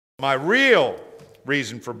My real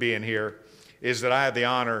reason for being here is that I have the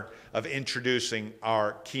honor of introducing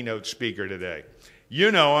our keynote speaker today.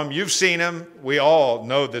 You know him, you've seen him, we all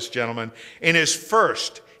know this gentleman. In his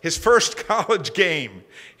first college game,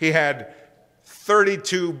 he had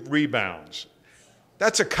 32 rebounds.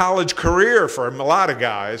 That's a college career for a lot of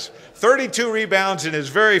guys. 32 rebounds in his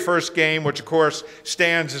very first game, which of course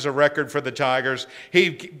stands as a record for the Tigers. He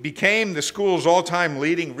became the school's all-time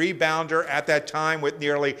leading rebounder at that time with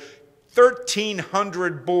nearly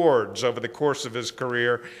 1,300 boards over the course of his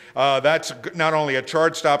career. That's not only a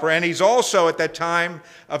chart stopper, and he's also, at that time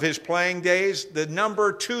of his playing days, the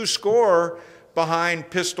 #2 scorer behind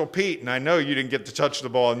Pistol Pete. And I know you didn't get to touch the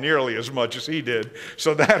ball nearly as much as he did,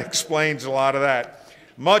 so that explains a lot of that.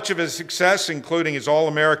 Much of his success, including his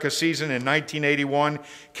All-America season in 1981,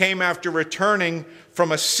 came after returning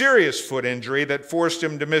from a serious foot injury that forced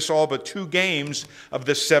him to miss all but 2 games of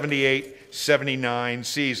the 78-79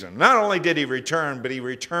 season. Not only did he return, but he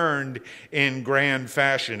returned in grand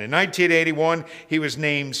fashion. In 1981, he was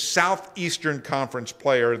named Southeastern Conference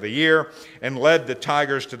Player of the Year and led the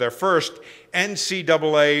Tigers to their first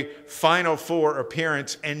NCAA Final Four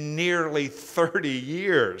appearance in nearly 30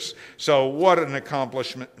 years. So what an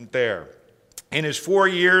accomplishment there. In his 4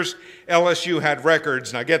 years, LSU had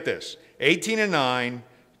records, now get this, 18-9,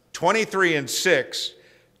 23-6,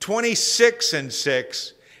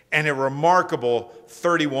 26-6, and a remarkable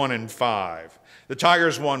 31-5. The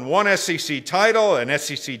Tigers won 1 SEC title, an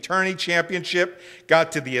SEC tourney championship,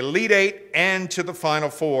 got to the Elite Eight and to the Final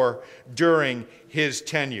Four during his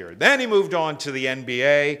tenure. Then he moved on to the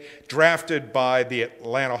NBA, drafted by the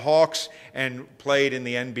Atlanta Hawks, and played in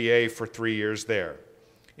the NBA for 3 years there.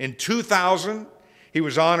 In 2000, he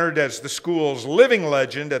was honored as the school's living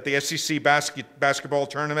legend at the SEC basketball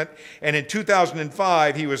tournament, and in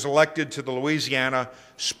 2005, he was elected to the Louisiana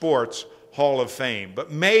Sports Hall of Fame. But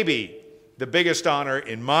maybe the biggest honor,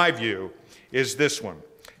 in my view, is this one.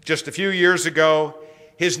 Just a few years ago,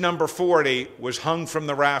 his number 40 was hung from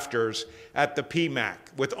the rafters at the PMAC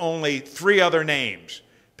with only 3 other names: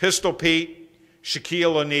 Pistol Pete,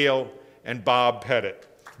 Shaquille O'Neal, and Bob Pettit.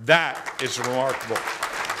 That is remarkable.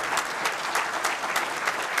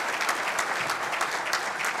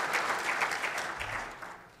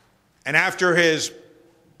 And after his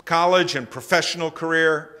college and professional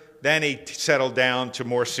career, then he settled down to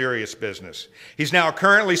more serious business. He's now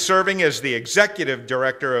currently serving as the executive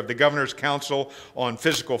director of the Governor's Council on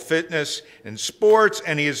Physical Fitness and Sports,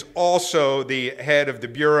 and he is also the head of the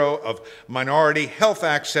Bureau of Minority Health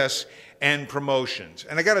Access and Promotions.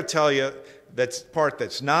 And I got to tell you, that's part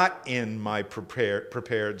that's not in my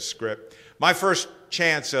prepared script. My first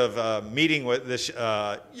chance of meeting with this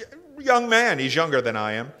young man, he's younger than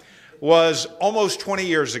I am, was almost 20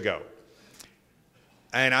 years ago.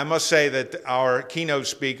 And I must say that our keynote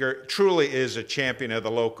speaker truly is a champion of the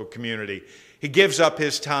local community. He gives up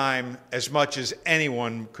his time as much as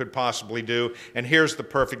anyone could possibly do, and here's the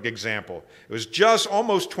perfect example. It was just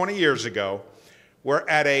almost 20 years ago. We're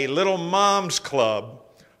at a little mom's club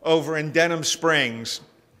over in Denham Springs,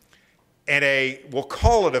 and we'll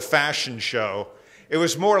call it a fashion show. It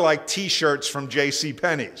was more like T-shirts from J.C.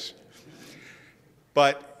 Penney's.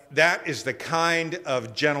 But that is the kind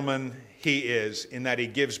of gentleman he is, in that he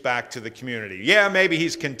gives back to the community. Yeah, maybe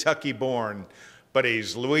he's Kentucky born, but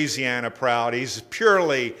he's Louisiana proud. He's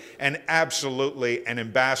purely and absolutely an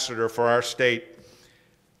ambassador for our state.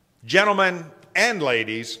 Gentlemen and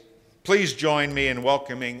ladies, please join me in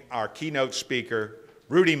welcoming our keynote speaker,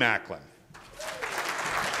 Rudy Macklin.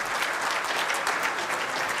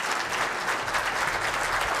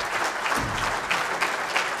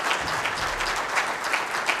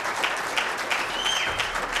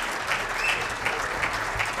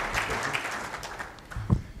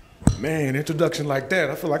 Man, introduction like that,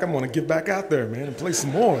 I feel like I'm going to get back out there, man, and play some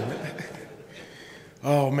more.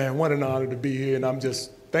 Oh, man, what an honor to be here, and I'm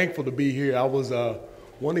just thankful to be here. I was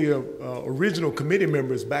one of the original committee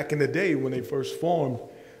members back in the day when they first formed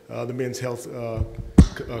the Men's Health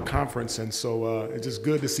Conference, and so it's just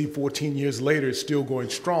good to see 14 years later it's still going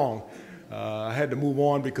strong. I had to move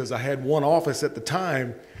on because I had one office at the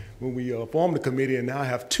time when we formed the committee, and now I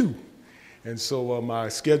have 2. And so my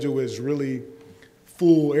schedule is really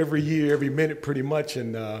full every year, every minute pretty much,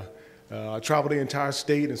 and I travel the entire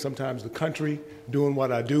state and sometimes the country doing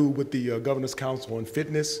what I do with the Governor's Council on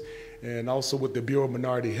Fitness and also with the Bureau of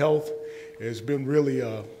Minority Health. It's been really,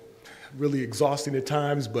 really exhausting at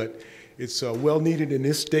times, but it's well needed in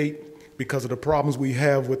this state because of the problems we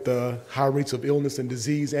have with the high rates of illness and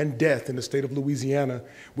disease and death in the state of Louisiana,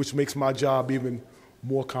 which makes my job even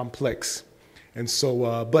more complex. And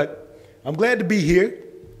so, but I'm glad to be here.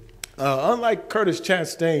 Unlike Curtis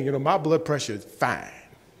Chastain, you know, my blood pressure is fine.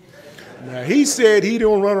 Now, he said he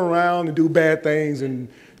don't run around and do bad things and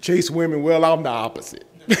chase women. Well, I'm the opposite.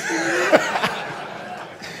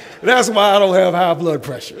 That's why I don't have high blood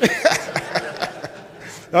pressure.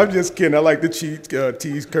 I'm just kidding. I like to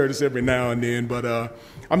tease Curtis every now and then. But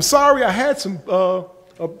I'm sorry I had some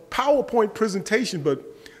a PowerPoint presentation, but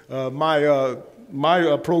my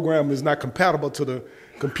program is not compatible to the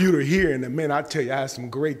computer here. And man, I tell you, I have some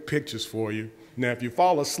great pictures for you. Now, if you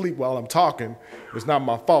fall asleep while I'm talking, it's not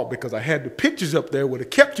my fault because I had the pictures up there would have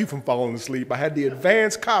kept you from falling asleep. I had the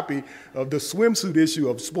advanced copy of the swimsuit issue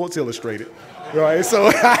of Sports Illustrated, right? So,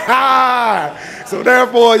 so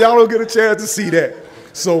therefore, y'all don't get a chance to see that.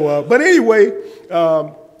 So, but anyway,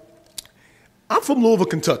 I'm from Louisville,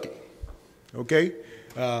 Kentucky, okay?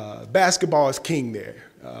 Basketball is king there,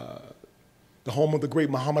 the home of the great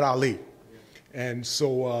Muhammad Ali. And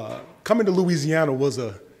so coming to Louisiana was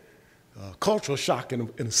a cultural shock in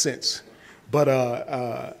a sense. But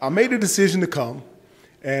I made a decision to come.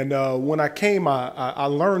 And when I came, I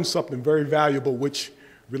learned something very valuable which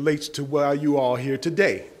relates to why you all here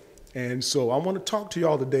today. And so I want to talk to you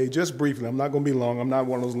all today just briefly. I'm not going to be long. I'm not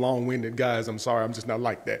one of those long-winded guys. I'm sorry. I'm just not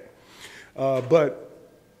like that. But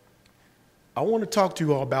I want to talk to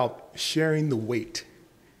you all about sharing the weight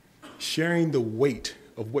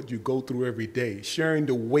of what you go through every day, sharing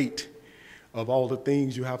the weight of all the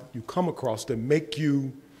things you come across that make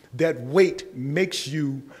you, that weight makes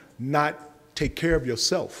you not take care of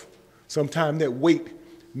yourself. Sometimes that weight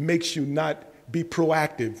makes you not be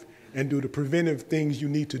proactive and do the preventive things you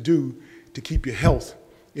need to do to keep your health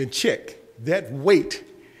in check. That weight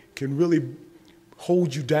can really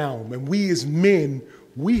hold you down. And we as men,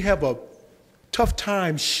 we have a tough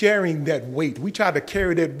time sharing that weight. We try to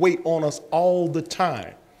carry that weight on us all the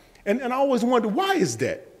time. And I always wonder, why is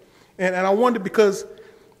that? And I wonder because,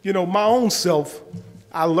 you know, my own self,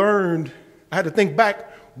 I had to think back,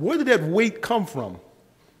 where did that weight come from?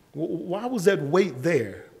 Why was that weight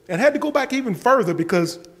there? And I had to go back even further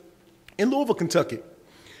because in Louisville, Kentucky,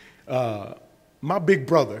 my big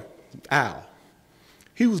brother, Al,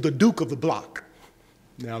 he was the Duke of the block.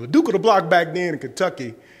 Now, the Duke of the block back then in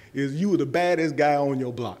Kentucky is you were the baddest guy on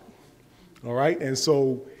your block, all right? And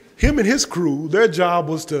so him and his crew, their job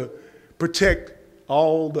was to protect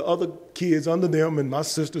all the other kids under them and my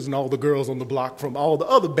sisters and all the girls on the block from all the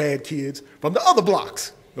other bad kids from the other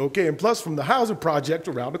blocks, okay? And plus from the housing project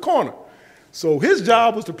around the corner. So his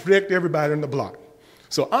job was to protect everybody in the block.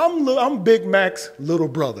 So I'm Big Mac's little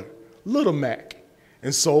brother, Little Mac.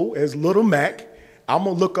 And so as Little Mac, I'm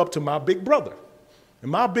gonna look up to my big brother.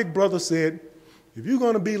 And my big brother said, if you're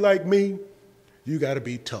gonna be like me, you gotta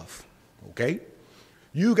be tough, okay?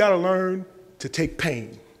 You gotta learn to take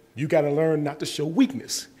pain. You gotta learn not to show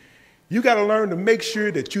weakness. You gotta learn to make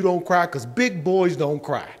sure that you don't cry, because big boys don't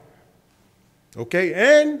cry, okay?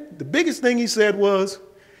 And the biggest thing he said was,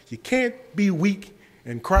 you can't be weak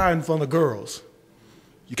and cry in front of girls.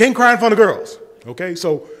 You can't cry in front of girls, okay?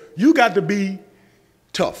 So you got to be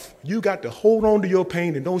tough. You got to hold on to your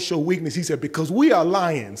pain and don't show weakness. He said, because we are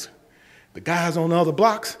lions. The guys on the other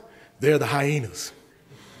blocks, they're the hyenas.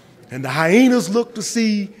 And the hyenas look to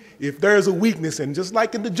see if there's a weakness. And just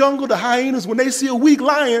like in the jungle, the hyenas, when they see a weak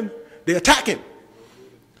lion, they attack him.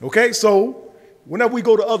 Okay, so whenever we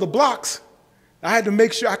go to other blocks, I had to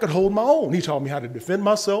make sure I could hold my own. He taught me how to defend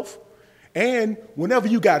myself. And whenever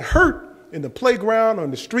you got hurt in the playground or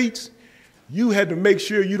in the streets, you had to make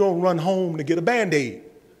sure you don't run home to get a Band-Aid.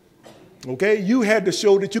 Okay, you had to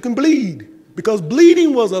show that you can bleed, because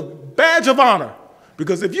bleeding was a badge of honor.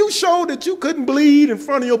 Because if you showed that you couldn't bleed in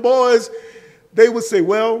front of your boys, they would say,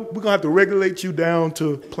 well, we're going to have to regulate you down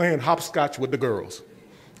to playing hopscotch with the girls.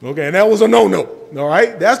 Okay, and that was a no-no, all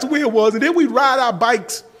right? That's the way it was. And then we'd ride our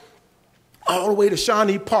bikes all the way to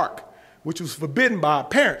Shawnee Park, which was forbidden by our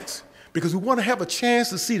parents, because we want to have a chance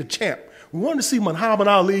to see the champ. We wanted to see Muhammad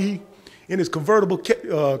Ali in his convertible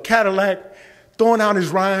Cadillac, throwing out his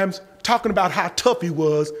rhymes, talking about how tough he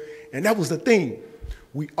was, and that was the thing.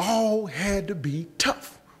 We all had to be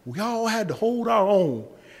tough. We all had to hold our own.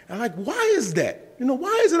 And like, why is that? You know,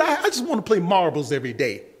 why is it I just want to play marbles every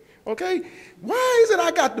day, okay? Why is it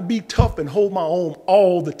I got to be tough and hold my own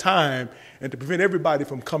all the time and to prevent everybody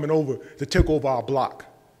from coming over to take over our block?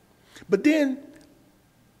 But then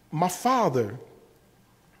my father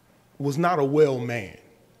was not a well man,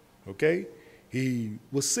 okay? He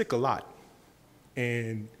was sick a lot.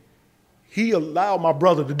 And he allowed my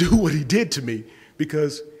brother to do what he did to me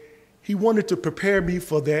because he wanted to prepare me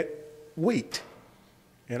for that weight.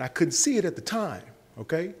 And I couldn't see it at the time,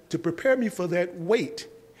 okay? To prepare me for that weight.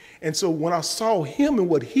 And so when I saw him and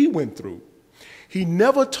what he went through, He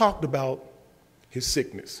never talked about his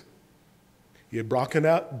sickness. He had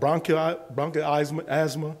asthma,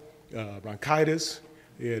 bronchitis,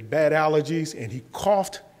 he had bad allergies, and he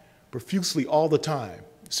coughed profusely all the time,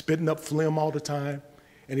 spitting up phlegm all the time.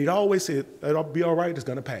 And he'd always say, it'll be all right, it's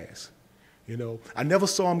gonna pass. You know, I never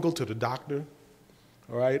saw him go to the doctor,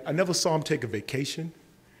 all right? I never saw him take a vacation,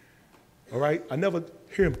 all right? I never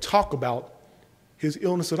hear him talk about his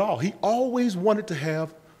illness at all. He always wanted to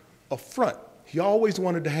have a front. He always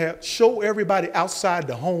wanted to show everybody outside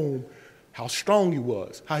the home how strong he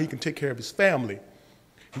was, how he can take care of his family.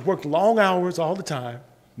 He worked long hours all the time,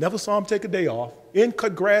 never saw him take a day off, and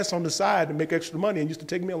cut grass on the side to make extra money and used to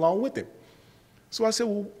take me along with him. So I said,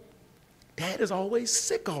 well, Dad is always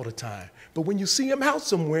sick all the time. But when you see him out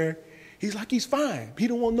somewhere, he's like he's fine. He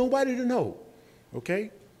don't want nobody to know,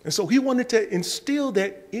 okay? And so he wanted to instill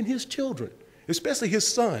that in his children, especially his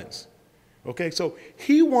sons, okay? So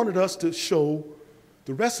he wanted us to show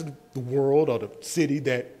the rest of the world or the city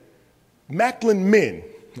that Macklin men,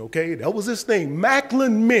 okay, that was his thing,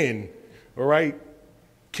 Macklin men, all right,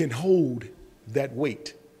 can hold that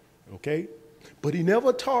weight, okay? But he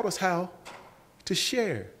never taught us how to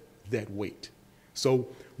share that weight. So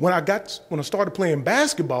when I started playing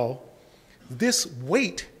basketball, this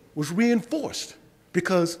weight was reinforced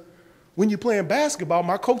because when you're playing basketball,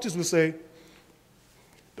 my coaches would say,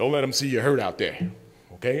 don't let them see you hurt out there,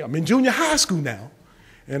 okay? I'm in junior high school now,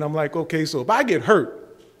 and I'm like, okay, so if I get hurt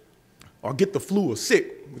or get the flu or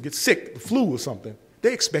get sick, the flu or something,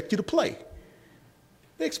 they expect you to play.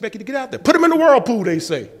 They expect you to get out there. Put him in the whirlpool, they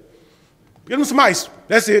say. Give him some ice.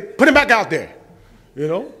 That's it. Put him back out there, you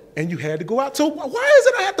know? And you had to go out. So why is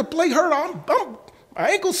it I have to play hurt? My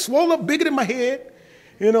ankle's swollen up bigger than my head,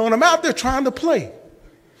 you know, and I'm out there trying to play.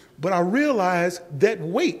 But I realized that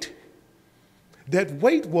weight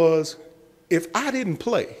was, if I didn't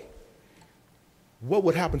play, what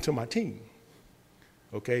would happen to my team?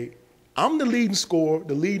 Okay? I'm the leading scorer,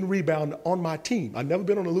 the leading rebounder on my team. I've never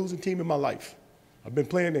been on a losing team in my life. I've been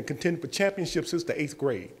playing and contending for championships since the 8th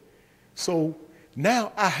grade. So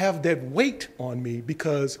now I have that weight on me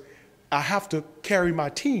because I have to carry my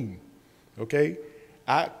team, okay?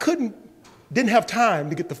 Didn't have time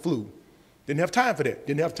to get the flu. Didn't have time for that.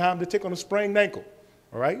 Didn't have time to take on a sprained ankle,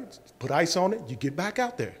 all right? Put ice on it, you get back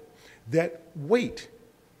out there. That weight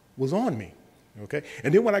was on me, okay?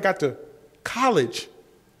 And then when I got to college,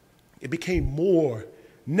 it became more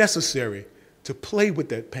necessary to play with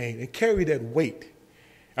that pain and carry that weight.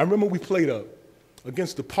 I remember we played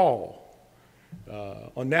against DePaul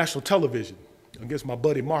on national television against my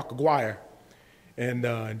buddy Mark Aguirre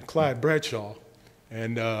and Clyde Bradshaw,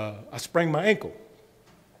 and I sprained my ankle.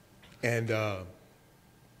 And the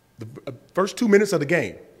first 2 minutes of the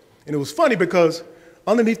game, and it was funny because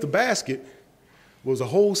underneath the basket was a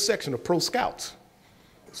whole section of pro scouts.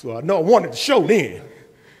 So I know I wanted to show then,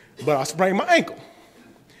 but I sprained my ankle.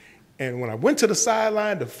 And when I went to the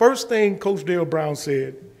sideline, the first thing Coach Dale Brown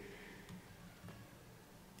said,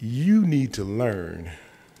 you need to learn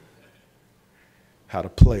how to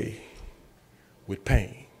play with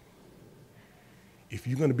pain. If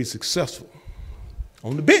you're going to be successful,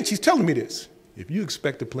 on the bench, he's telling me this. If you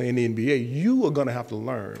expect to play in the NBA, you are going to have to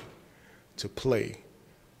learn to play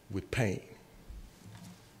with pain.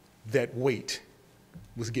 That weight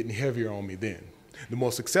was getting heavier on me then. The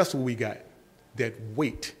more successful we got, that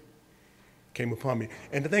weight came upon me.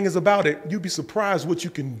 And the thing is about it, you'd be surprised what you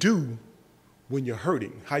can do when you're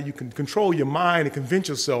hurting, how you can control your mind and convince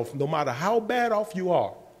yourself, no matter how bad off you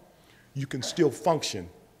are, you can still function.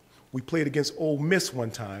 We played against Ole Miss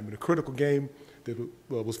one time in a critical game that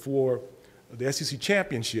was for the SEC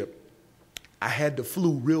championship. I had the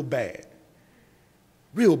flu real bad,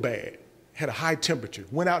 had a high temperature,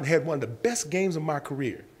 went out and had one of the best games of my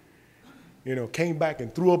career. You know, came back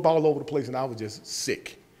and threw up all over the place, and I was just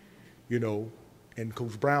sick, you know. And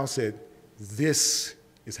Coach Brown said, this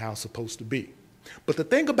is how it's supposed to be. But the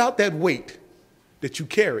thing about that weight that you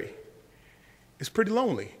carry is pretty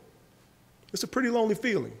lonely. It's a pretty lonely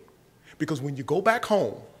feeling. Because when you go back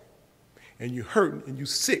home and you're hurt and you're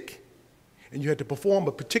sick and you had to perform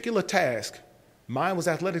a particular task, mine was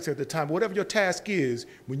athletics at the time, but whatever your task is,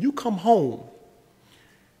 when you come home,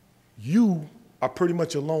 you are pretty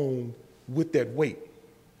much alone with that weight.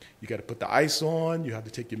 You got to put the ice on, you have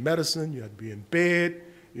to take your medicine, you have to be in bed,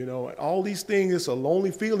 you know, and all these things. It's a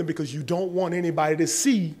lonely feeling because you don't want anybody to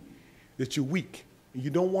see that you're weak.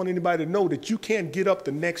 You don't want anybody to know that you can't get up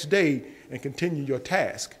the next day and continue your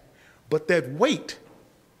task. But that weight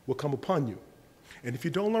will come upon you. And if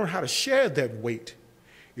you don't learn how to share that weight,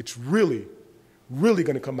 it's really, really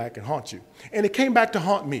going to come back and haunt you. And it came back to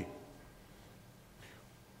haunt me.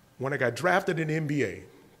 when I got drafted in the NBA,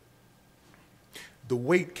 the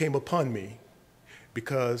weight came upon me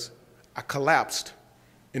because I collapsed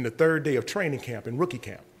in the third day of training camp and rookie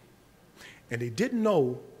camp. And they didn't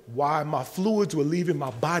know why my fluids were leaving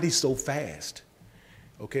my body so fast,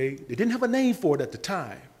 okay? They didn't have a name for it at the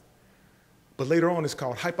time, but later on it's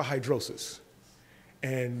called hyperhidrosis.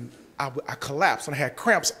 And I collapsed and I had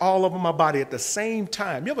cramps all over my body at the same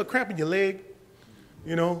time. You ever cramp in your leg,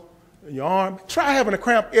 you know, in your arm? Try having a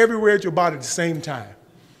cramp everywhere at your body at the same time,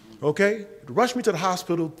 okay? Rushed me to the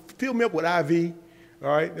hospital, filled me up with IV, all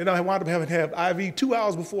right? Then I wound up having to have IV 2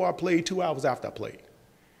 hours before I played, 2 hours after I played.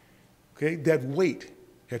 Okay, that weight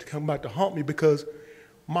had to come back to haunt me because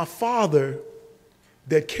my father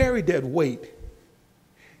that carried that weight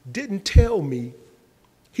didn't tell me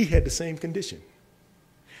he had the same condition.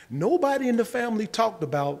 Nobody in the family talked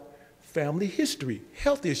about family history,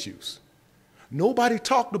 health issues. Nobody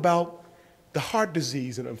talked about the heart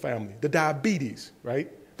disease in the family, the diabetes,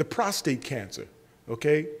 right? The prostate cancer,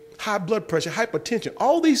 okay? High blood pressure, hypertension.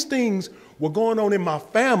 All these things were going on in my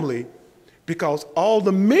family because all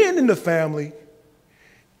the men in the family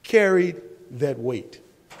carried that weight,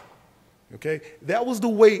 okay? That was the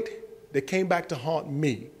weight that came back to haunt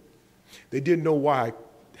me. They didn't know why it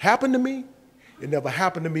happened to me. It never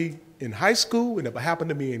happened to me in high school. It never happened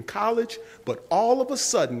to me in college. But all of a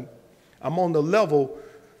sudden, I'm on the level,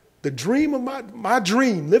 the dream of my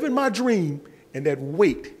dream, living my dream, and that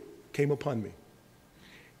weight came upon me.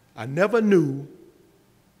 I never knew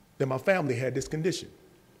that my family had this condition.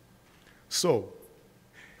 So,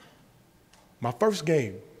 my first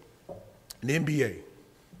game in the NBA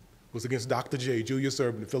was against Dr. J, Julius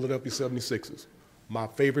Erving, the Philadelphia 76ers, my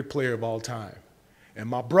favorite player of all time. And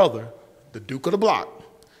my brother, the Duke of the Block,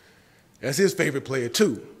 that's his favorite player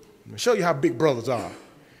too. I'm gonna show you how big brothers are.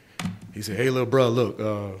 He said, hey, little brother,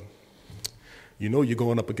 look, you know you're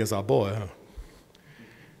going up against our boy, huh?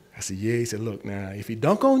 I said, yeah. He said, look, now, if he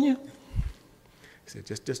dunk on you, he said,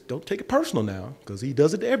 just don't take it personal now, because he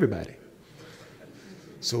does it to everybody.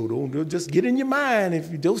 So don't just get in your mind,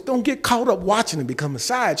 if you just don't get caught up watching it become a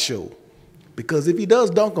sideshow. Because if he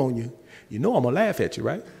does dunk on you, you know I'm going to laugh at you,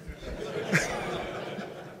 right?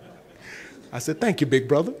 I said, thank you, big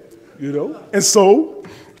brother, you know. And so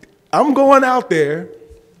I'm going out there.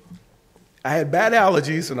 I had bad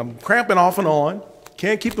allergies, and I'm cramping off and on.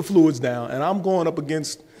 Can't keep the fluids down, and I'm going up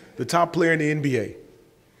against the top player in the NBA.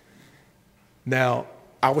 Now,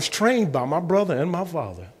 I was trained by my brother and my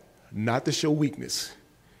father not to show weakness,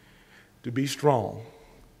 to be strong.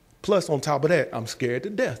 Plus, on top of that, I'm scared to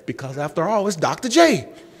death because, after all, it's Dr. J.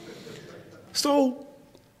 So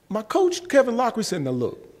my coach, Kevin Lockery, said, now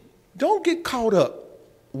look, don't get caught up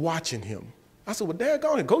watching him. I said, well,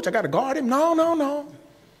 daggone it, coach, I got to guard him. No.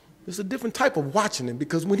 It's a different type of watching him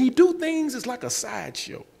because when he do things, it's like a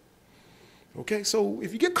sideshow. Okay, so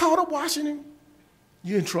if you get caught up watching him,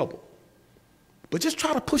 you're in trouble. But just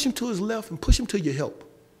try to push him to his left and push him to your help,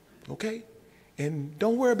 okay? And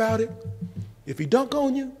don't worry about it. If he dunk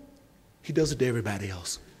on you, he does it to everybody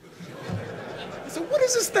else. I said, what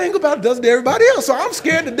is this thing about does it to everybody else? So I'm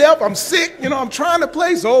scared to death. I'm sick. You know, I'm trying to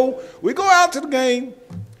play. So we go out to the game,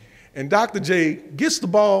 and Dr. J gets the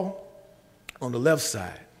ball on the left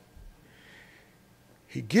side.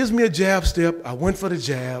 He gives me a jab step. I went for the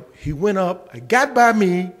jab. He went up. It got by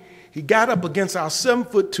me. He got up against our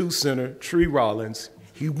 7'2" center, Tree Rollins.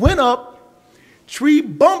 He went up. Tree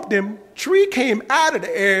bumped him. Tree came out of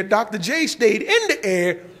the air. Dr. J stayed in the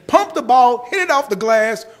air, pumped the ball, hit it off the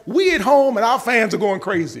glass. We at home, and our fans are going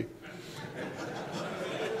crazy.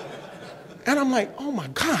 And I'm like, oh, my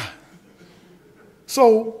God.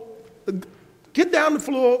 So get down the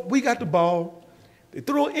floor. We got the ball. They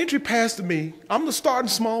throw an entry pass to me. I'm the starting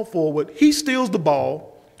small forward. He steals the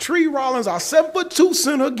ball. Tree Rollins, our 7'2"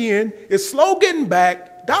 center again, is slow getting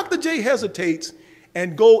back. Dr. J hesitates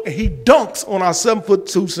and he dunks on our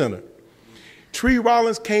 7'2" center. Tree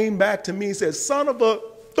Rollins came back to me and said, son of a,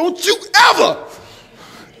 don't you ever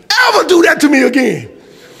do that to me again.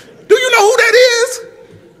 Do you know who that is?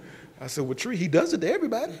 I said, well, Tree, he does it to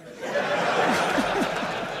everybody.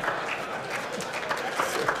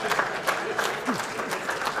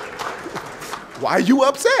 Why are you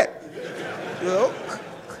upset? You know?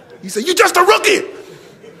 He said, you're just a rookie.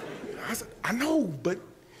 I said, I know, but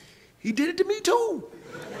he did it to me too.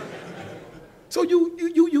 So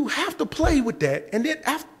you have to play with that. And then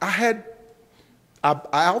after I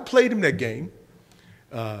outplayed him that game,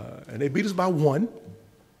 and they beat us by 1.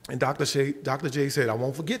 And Dr. J said, I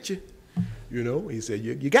won't forget you. You know, he said,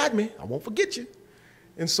 you got me. I won't forget you.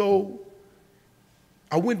 And so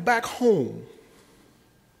I went back home.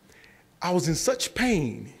 I was in such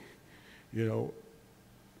pain, you know.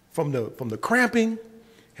 from the cramping,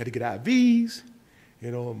 had to get IVs,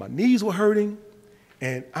 my knees were hurting,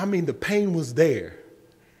 and I mean the pain was there.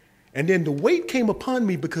 And then the weight came upon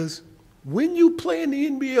me because when you play in the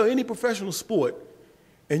NBA or any professional sport,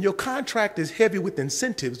 and your contract is heavy with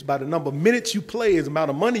incentives by the number of minutes you play is the amount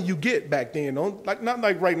of money you get back then, not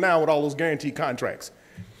like right now with all those guaranteed contracts.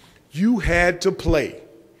 You had to play.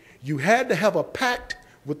 You had to have a pact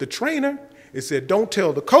with the trainer. It said, don't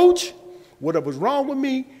tell the coach whatever's wrong with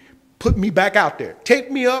me, put me back out there. Take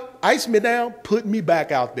me up, ice me down, put me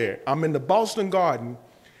back out there. I'm in the Boston Garden,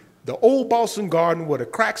 the old Boston Garden where the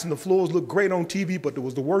cracks in the floors look great on TV, but there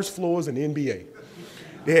was the worst floors in the NBA.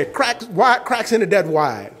 They had cracks in it that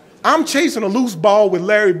wide. I'm chasing a loose ball with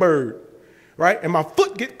Larry Bird, right? And my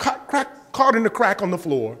foot get caught in the crack on the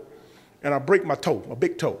floor, and I break my toe, my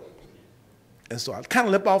big toe. And so I kind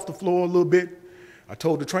of limp off the floor a little bit. I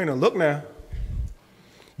told the trainer, look now,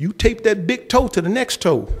 you tape that big toe to the next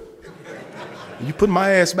toe, and you put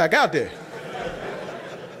my ass back out there.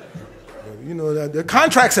 The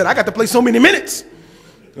contract said I got to play so many minutes,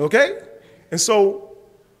 okay? And so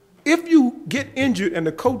if you get injured and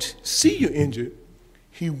the coach see you injured,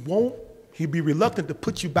 he'll be reluctant to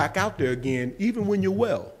put you back out there again, even when you're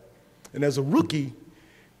well. And as a rookie,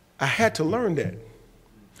 I had to learn that.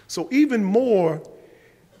 So even more,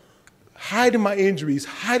 hiding my injuries,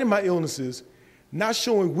 hiding my illnesses, not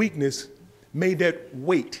showing weakness, made that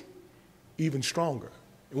weight even stronger.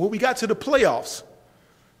 And when we got to the playoffs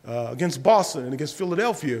against Boston and against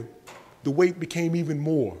Philadelphia, the weight became even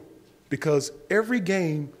more because every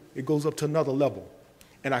game, it goes up to another level.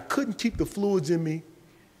 And I couldn't keep the fluids in me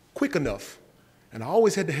quick enough. And I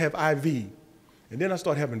always had to have IV. And then I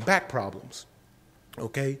started having back problems,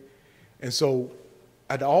 okay? And so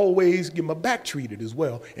I'd always get my back treated as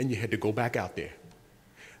well, and you had to go back out there.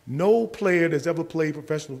 No player that's ever played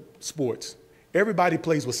professional sports, everybody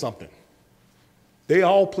plays with something. They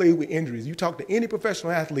all play with injuries. You talk to any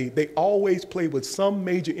professional athlete, they always play with some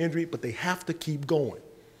major injury, but they have to keep going.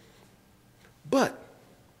 But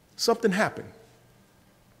something happened.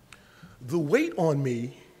 The weight on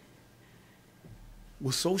me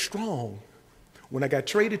was so strong when I got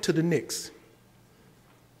traded to the Knicks.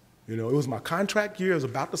 It was my contract year. I was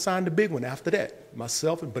about to sign the big one after that.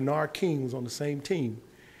 Myself and Bernard King was on the same team.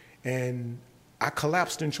 And I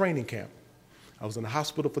collapsed in training camp. I was in the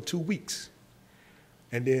hospital for 2 weeks.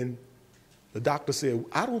 And then the doctor said,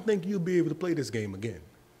 I don't think you'll be able to play this game again.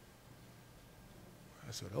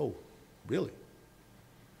 I said, oh, really?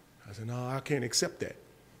 I said, no, I can't accept that.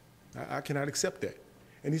 I cannot accept that.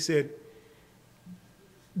 And he said,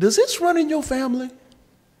 does this run in your family?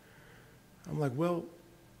 I'm like, well,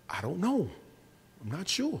 I don't know. I'm not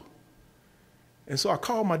sure. And so I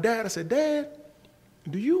called my dad. I said, Dad,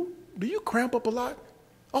 do you cramp up a lot?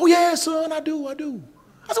 Oh, yeah, son, I do. I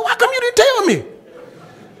said, why come you didn't tell me?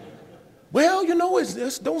 Well,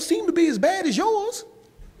 it don't seem to be as bad as yours.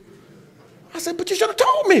 I said, but you should have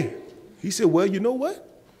told me. He said, well, you know what?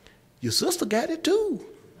 Your sister got it too.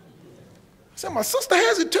 I said, my sister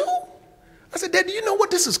has it too? I said, Dad, do you know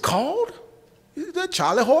what this is called? Is that a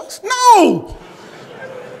Charlie horse? No!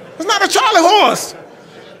 It's not a Charlie horse.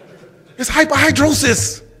 It's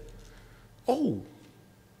hyperhidrosis. Oh,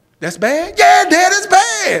 that's bad? Yeah, Dad, it's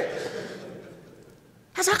bad.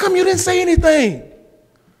 I said, how come you didn't say anything?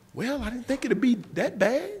 Well, I didn't think it'd be that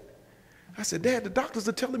bad. I said, Dad, the doctors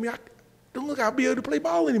are telling me I don't look like I'll be able to play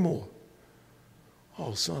ball anymore.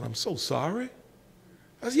 Oh, son, I'm so sorry.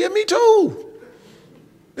 I said, yeah, me too.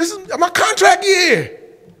 This is my contract year.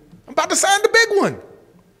 I'm about to sign the big one.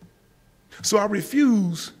 So I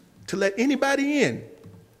refused to let anybody in.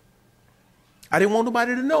 I didn't want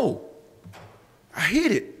nobody to know. I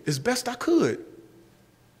hid it as best I could.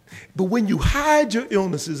 But when you hide your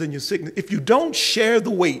illnesses and your sickness, if you don't share the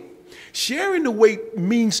weight, sharing the weight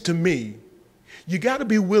means to me, you got to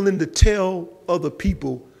be willing to tell other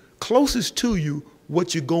people closest to you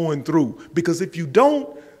what you're going through. Because if you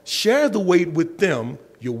don't share the weight with them,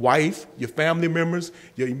 your wife, your family members,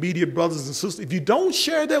 your immediate brothers and sisters, if you don't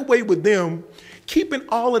share that weight with them, keeping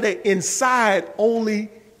all of that inside only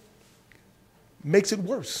makes it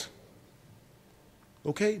worse.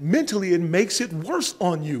 Okay? Mentally, it makes it worse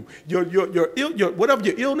on you. Whatever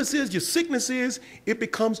your illness is, your sickness is, it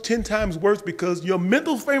becomes 10 times worse because your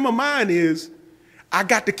mental frame of mind is, I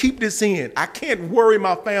got to keep this in. I can't worry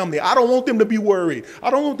my family. I don't want them to be worried. I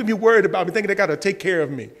don't want them to be worried about me, thinking they got to take care of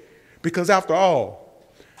me. Because after all,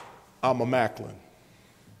 I'm a Macklin.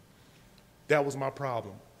 That was my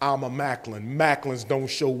problem. I'm a Macklin. Macklins don't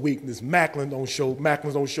show weakness. Macklins don't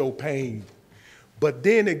show pain. But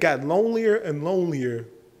then it got lonelier and lonelier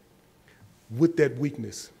with that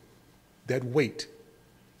weakness, that weight.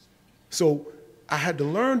 So I had to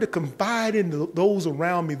learn to confide in those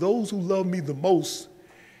around me, those who love me the most,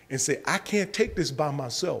 and say, I can't take this by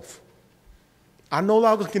myself. I no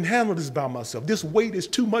longer can handle this by myself. This weight is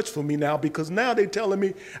too much for me now because now they're telling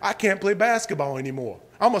me I can't play basketball anymore.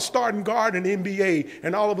 I'm a starting guard in the NBA,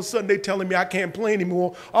 and all of a sudden they're telling me I can't play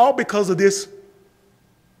anymore, all because of this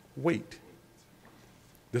weight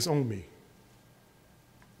that's on me.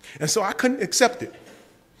 And so I couldn't accept it.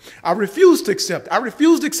 I refused to accept it. I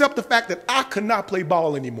refused to accept the fact that I could not play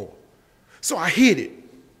ball anymore. So I hid it.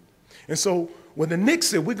 And so when the Knicks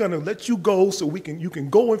said, we're going to let you go so you can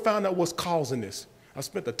go and find out what's causing this, I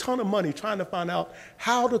spent a ton of money trying to find out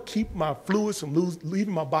how to keep my fluids from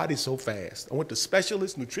leaving my body so fast. I went to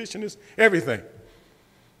specialists, nutritionists, everything.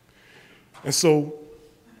 And so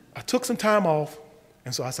I took some time off,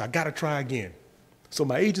 and so I said, I got to try again. So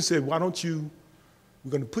my agent said, we're going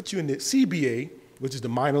to put you in the CBA, which is the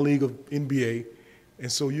minor league of NBA, and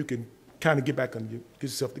so you can kind of get back and get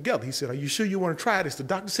yourself together. He said, are you sure you want to try this? The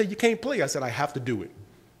doctor said you can't play. I said, I have to do it.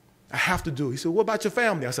 I have to do it. He said, what about your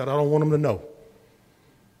family? I said, I don't want them to know.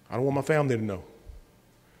 I don't want my family to know.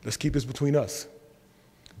 Let's keep this between us.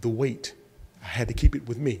 The weight, I had to keep it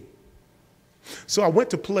with me. So I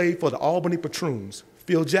went to play for the Albany Patroons.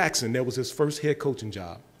 Phil Jackson, that was his first head coaching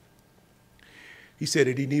job. He said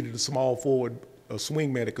that he needed a small forward, a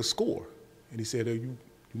swingman that could score. And he said, you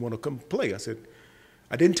want to come play? I said,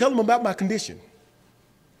 I didn't tell him about my condition.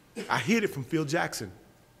 I hid it from Phil Jackson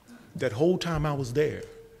that whole time I was there.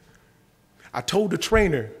 I told the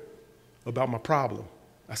trainer about my problem.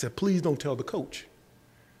 I said, please don't tell the coach.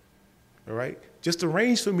 All right? Just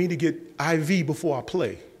arrange for me to get IV before I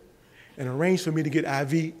play and arrange for me to get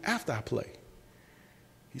IV after I play.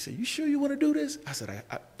 He said, you sure you want to do this? I said,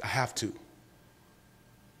 I have to.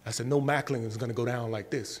 I said, no Macklin is going to go down like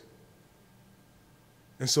this.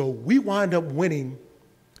 And so we wind up winning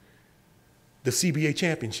the CBA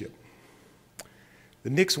championship.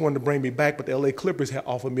 The Knicks wanted to bring me back, but the LA Clippers had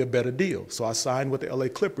offered me a better deal. So I signed with the LA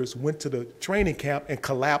Clippers, went to the training camp, and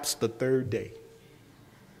collapsed the third day.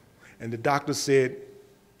 And the doctor said,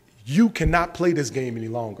 you cannot play this game any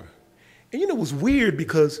longer. And you know, it was weird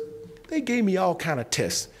because they gave me all kind of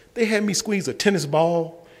tests. They had me squeeze a tennis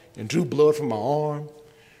ball and drew blood from my arm.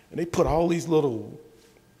 And they put all these little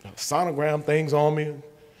sonogram things on me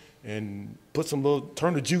and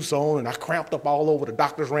turned the juice on, and I cramped up all over. The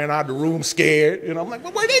doctors ran out of the room scared. You know, I'm like,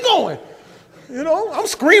 well, where are they going? You know, I'm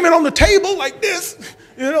screaming on the table like this,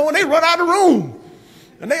 you know, and they run out of the room.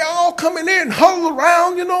 And they all come in there and huddle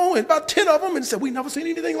around, you know, and about 10 of them, and said, we never seen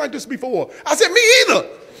anything like this before. I said, me either.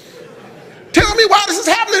 Tell me why this is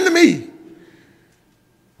happening to me.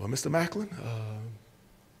 Well, Mr. Macklin,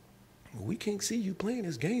 we can't see you playing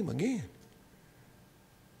this game again.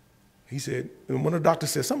 He said, and one of the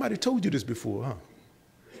doctors said, somebody told you this before, huh?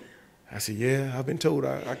 I said, yeah, I've been told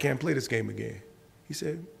I can't play this game again. He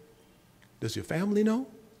said, does your family know?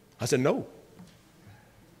 I said, no.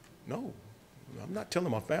 No, I'm not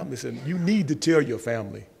telling my family. He said, you need to tell your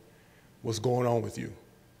family what's going on with you.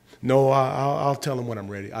 No, I'll tell them when I'm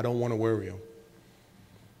ready. I don't want to worry them.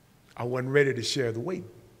 I wasn't ready to share the weight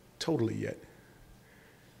totally yet.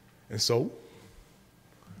 And so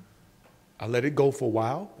I let it go for a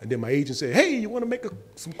while, and then my agent said, hey, you want to make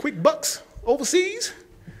some quick bucks overseas?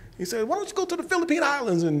 He said, why don't you go to the Philippine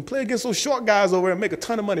Islands and play against those short guys over there and make a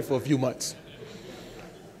ton of money for a few months?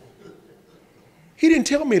 He didn't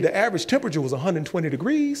tell me the average temperature was 120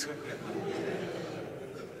 degrees.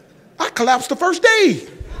 I collapsed the first day.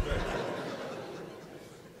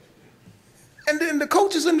 And then the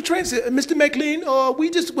coaches in the train said, Mr. Macklin, we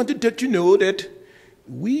just wanted to let you know that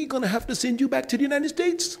we're going to have to send you back to the United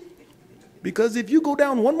States. Because if you go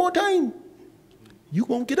down one more time, you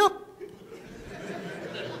won't get up.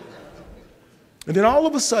 And then all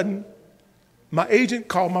of a sudden, my agent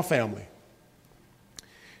called my family.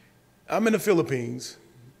 I'm in the Philippines,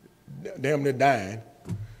 damn near dying,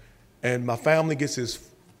 and my family gets this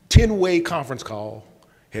 10-way conference call,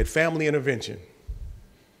 had family intervention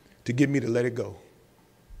to get me to let it go.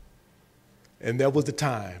 And that was the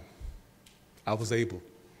time I was able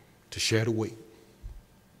to share the weight.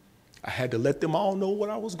 I had to let them all know what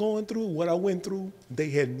I was going through, what I went through. They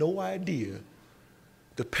had no idea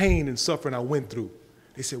the pain and suffering I went through.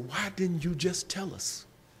 They said, why didn't you just tell us?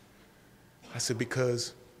 I said,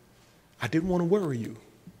 because I didn't want to worry you.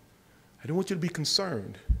 I didn't want you to be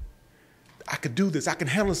concerned. I could do this. I can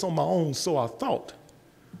handle this on my own, so I thought.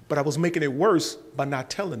 But I was making it worse by not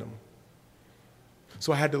telling them.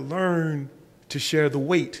 So I had to learn to share the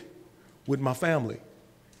weight with my family.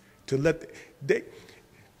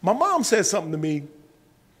 My mom said something to me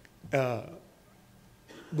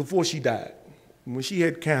before she died. When she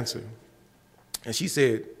had cancer, And she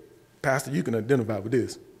said, Pastor, you can identify with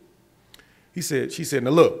this. She said, now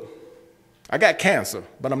look, I got cancer,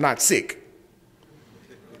 but I'm not sick.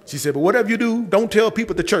 She said, but whatever you do, don't tell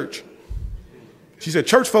people at the church. She said,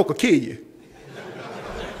 church folk will kill you.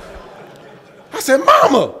 I said,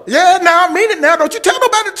 Mama, yeah, now I mean it now. Don't you tell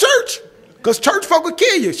nobody at church, because church folk will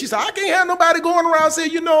kill you. She said, I can't have nobody going around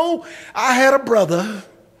saying, I had a brother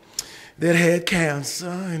that had cancer,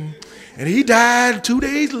 and he died 2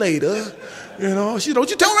 days later. She said, don't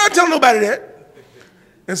you tell nobody that.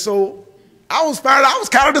 And so I was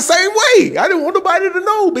kind of the same way. I didn't want nobody to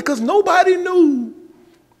know, because nobody knew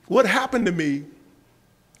what happened to me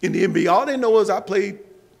in the NBA. All they know is I played,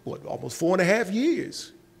 almost 4.5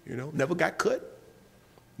 years. Never got cut,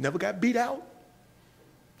 never got beat out.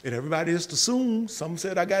 And everybody just assumed, some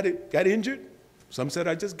said I got injured, some said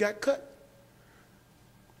I just got cut.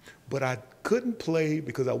 But I couldn't play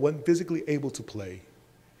because I wasn't physically able to play.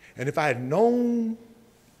 And if I had known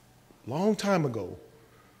a long time ago,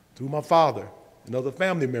 through my father and other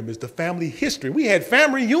family members, the family history, we had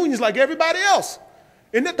family reunions like everybody else.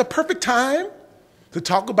 Isn't that the perfect time to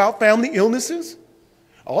talk about family illnesses?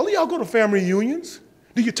 All of y'all go to family reunions.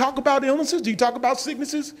 Do you talk about illnesses? Do you talk about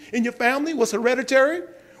sicknesses in your family? What's hereditary?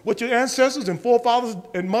 What your ancestors and forefathers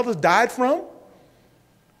and mothers died from?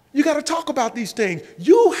 You got to talk about these things.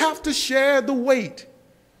 You have to share the weight.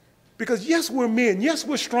 Because yes, we're men. Yes,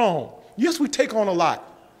 we're strong. Yes, we take on a lot.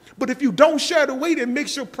 But if you don't share the weight, it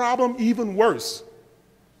makes your problem even worse.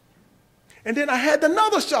 And then I had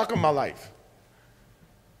another shock in my life.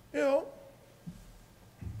 I'm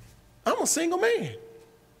a single man.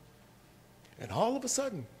 And all of a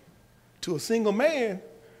sudden, to a single man,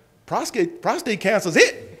 prostate cancer's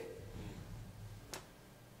it.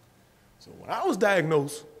 So when I was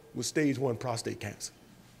diagnosed with stage 1 prostate cancer,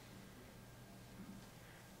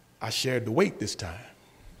 I shared the weight this time.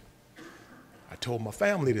 I told my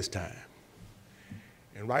family this time.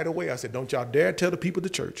 And right away I said, don't y'all dare tell the people at the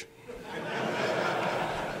church.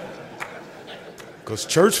 Because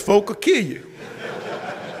church folk will kill you.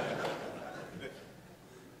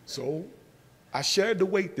 So I shared the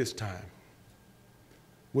weight this time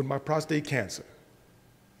with my prostate cancer.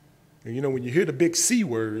 And when you hear the big C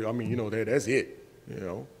word, that's it,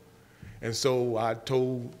 And so I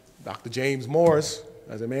told Dr. James Morris,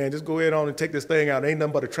 I said, man, just go ahead on and take this thing out. Ain't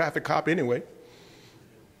nothing but a traffic cop anyway.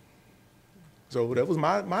 So that was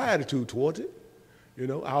my attitude towards it.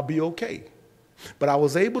 I'll be okay. But I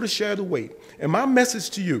was able to share the weight. And my message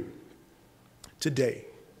to you today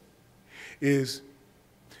is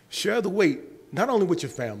share the weight, not only with your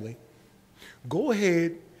family, go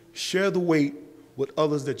ahead, share the weight with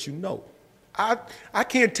others that you know. I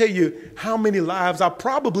can't tell you how many lives I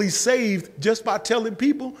probably saved just by telling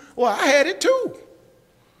people, well, I had it too.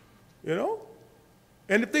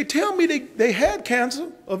 And if they tell me they had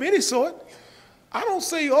cancer of any sort, I don't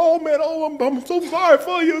say, oh, man, I'm so sorry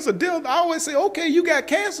for you. It's a deal. I always say, okay, you got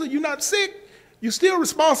cancer. You're not sick. You're still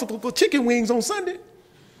responsible for chicken wings on Sunday.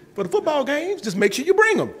 For the football games, just make sure you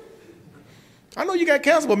bring them. I know you got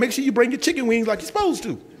cancer, but make sure you bring your chicken wings like you're supposed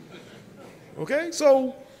to. Okay?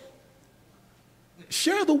 So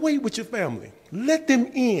share the weight with your family. Let them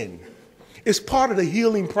in. It's part of the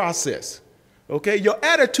healing process. Okay? Your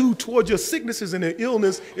attitude towards your sicknesses and your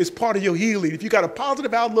illness is part of your healing. If you got a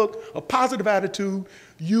positive outlook, a positive attitude,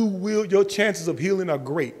 your chances of healing are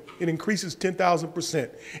great. It increases 10,000%.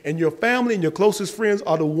 And your family and your closest friends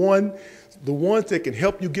are the ones that can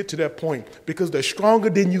help you get to that point, because they're stronger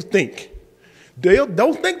than you think. They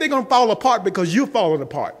don't think they're going to fall apart because you're falling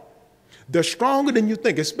apart. They're stronger than you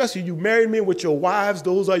think, especially you married men with your wives.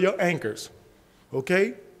 Those are your anchors.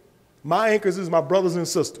 Okay? My anchors is my brothers and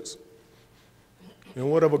sisters. And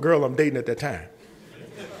whatever girl I'm dating at that time.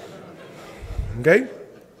 Okay?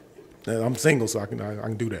 And I'm single, so I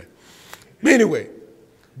can do that. Anyway,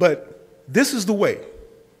 but this is the way.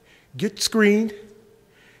 Get screened.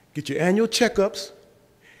 Get your annual checkups.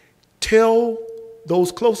 Tell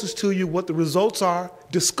those closest to you what the results are.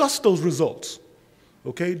 Discuss those results.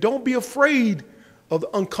 Okay? Don't be afraid of the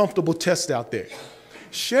uncomfortable tests out there.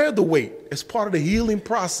 Share the weight as part of the healing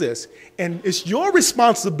process. And it's your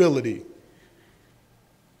responsibility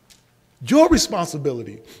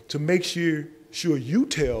to make sure you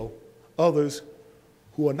tell others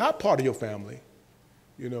who are not part of your family,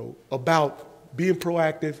 about being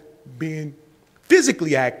proactive, being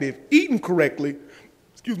physically active, eating correctly,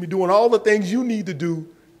 doing all the things you need to do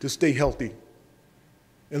to stay healthy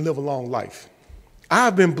and live a long life.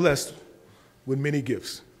 I've been blessed with many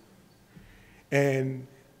gifts. And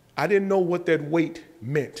I didn't know what that weight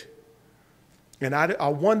meant. And I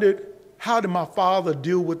wondered, how did my father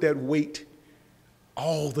deal with that weight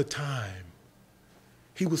all the time?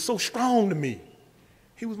 He was so strong to me.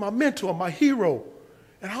 He was my mentor, my hero.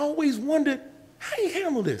 And I always wondered, how he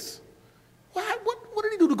handled this? What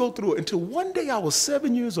did he do to go through it? Until one day I was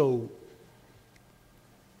 7 years old.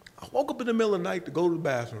 I woke up in the middle of the night to go to the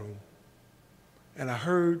bathroom, and I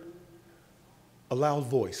heard a loud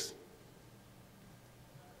voice.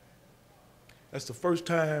 That's the first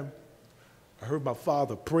time I heard my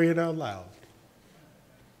father praying out loud,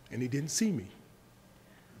 and he didn't see me.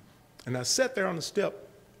 And I sat there on the step,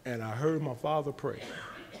 and I heard my father pray.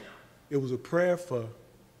 It was a prayer for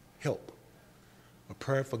help, a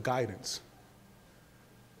prayer for guidance,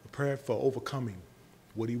 a prayer for overcoming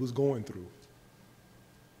what he was going through.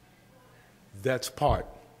 That's part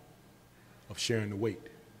of sharing the weight.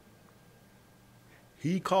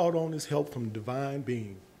 He called on his help from the divine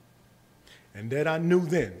being. And that I knew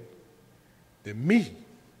then that me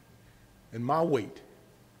and my weight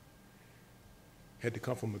had to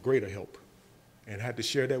come from a greater help, and had to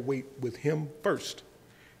share that weight with him first.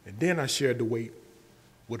 And then I shared the weight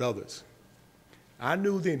with others. I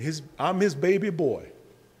knew then I'm his baby boy.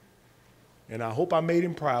 And I hope I made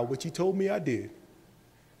him proud, which he told me I did,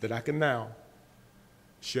 that I can now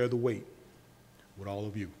share the weight with all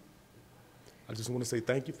of you. I just want to say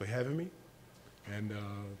thank you for having me, and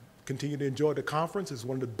continue to enjoy the conference. It's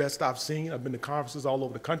one of the best I've seen. I've been to conferences all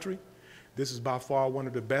over the country. This is by far one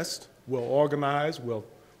of the best, well organized, well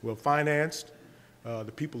financed.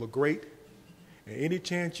 The people are great. And any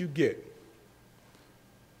chance you get,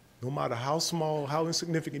 no matter how small, how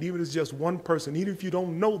insignificant, even if it's just one person, even if you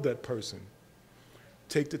don't know that person,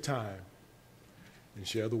 take the time and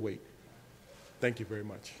share the weight. Thank you very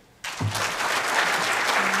much.